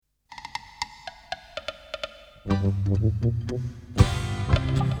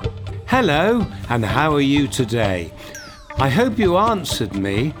Hello, and how are you today? I hope you answered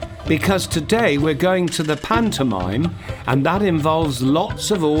me, because today we're going to the pantomime, and that involves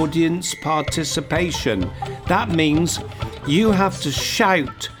lots of audience participation. That means you have to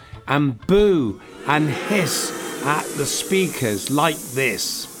shout and boo and hiss at the speakers like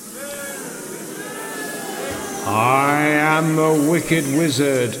this. I am the wicked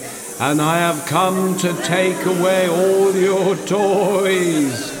wizard, and I have come to take away all your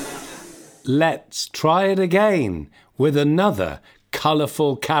toys. Let's try it again with another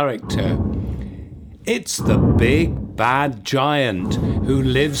colourful character. It's the big bad giant who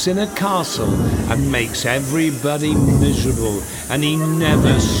lives in a castle and makes everybody miserable, and he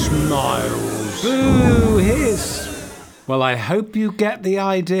never smiles. Boo hiss! Well, I hope you get the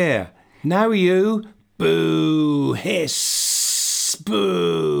idea. Now you boo hiss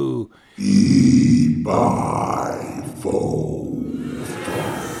boo.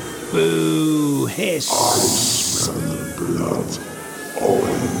 Boo hiss. I smell the blood of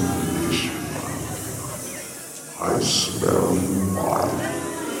Englishman. I smell wine.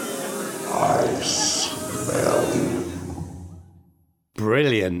 I smell you.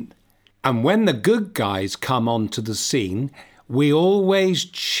 Brilliant. And when the good guys come onto the scene, we always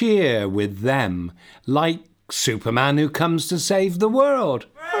cheer with them, like Superman who comes to save the world.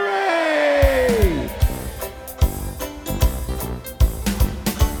 Hooray!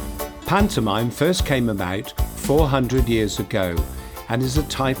 Pantomime first came about 400 years ago and is a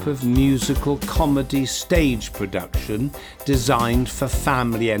type of musical comedy stage production designed for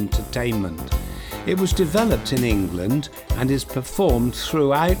family entertainment. It was developed in England and is performed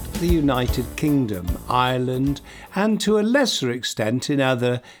throughout the United Kingdom, Ireland, and to a lesser extent in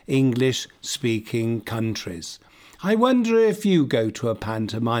other English-speaking countries. I wonder if you go to a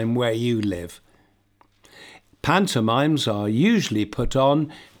pantomime where you live. Pantomimes are usually put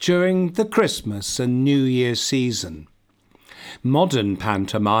on during the Christmas and New Year season. Modern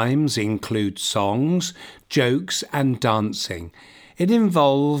pantomimes include songs, jokes, and dancing. It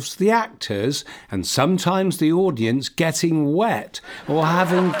involves the actors and sometimes the audience getting wet or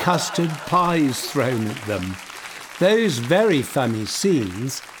having custard pies thrown at them. Those very funny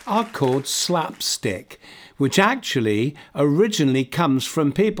scenes are called slapstick, which actually originally comes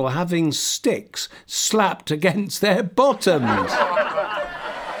from people having sticks slapped against their bottoms.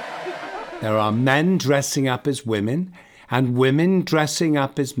 There are men dressing up as women and women dressing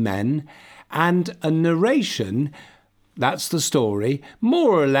up as men, and a narration. That's the story,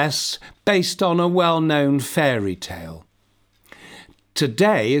 more or less based on a well-known fairy tale.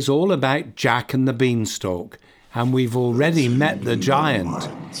 Today is all about Jack and the Beanstalk, and we've already met the giant.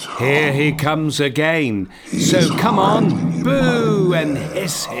 Here he comes again. So come on, boo and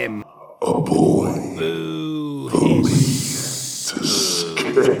hiss him. A boy. Boo, hiss. To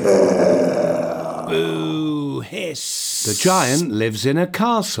scare. Boo, hiss. The giant lives in a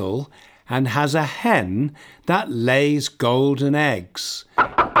castle and has a hen that lays golden eggs.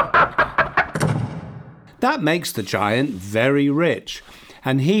 That makes the giant very rich,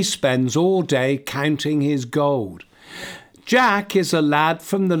 and he spends all day counting his gold. Jack is a lad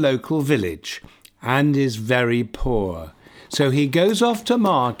from the local village and is very poor, so he goes off to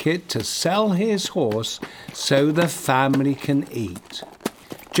market to sell his horse so the family can eat.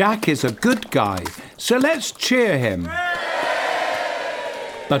 Jack is a good guy, so let's cheer him.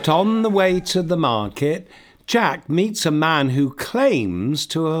 But on the way to the market, Jack meets a man who claims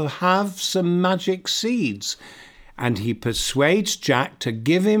to have some magic seeds, and he persuades Jack to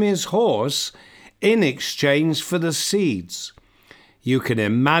give him his horse in exchange for the seeds. You can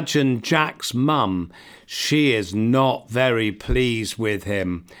imagine Jack's mum. She is not very pleased with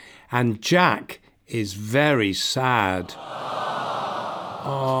him, and Jack is very sad.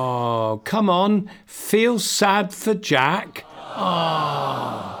 Oh, come on, feel sad for Jack.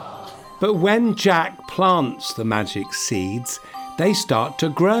 Oh. But when Jack plants the magic seeds, they start to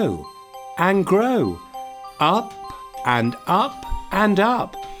grow and grow, up and up and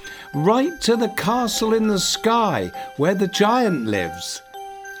up, right to the castle in the sky where the giant lives.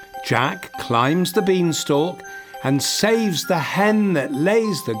 Jack climbs the beanstalk and saves the hen that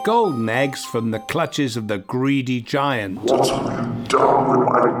lays the golden eggs from the clutches of the greedy giant. What have you done with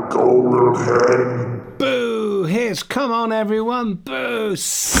my golden hen? Boo! Hiss! Come on, everyone! Boo!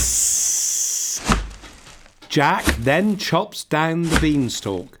 Jack then chops down the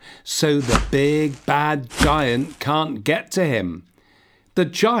beanstalk so the big bad giant can't get to him. The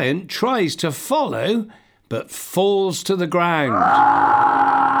giant tries to follow but falls to the ground.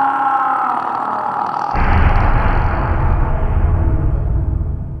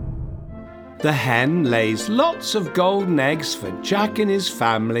 The hen lays lots of golden eggs for Jack and his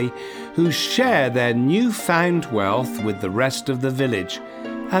family, who share their newfound wealth with the rest of the village,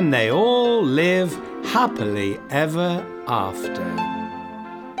 and they all live happily ever after.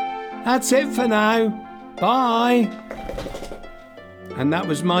 That's it for now. Bye. And that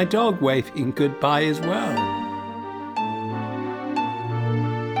was my dog waving goodbye as well.